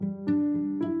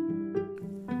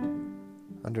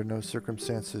Under no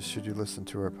circumstances should you listen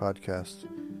to our podcast.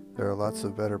 There are lots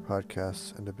of better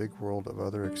podcasts and a big world of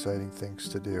other exciting things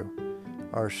to do.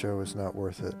 Our show is not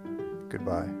worth it.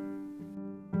 Goodbye.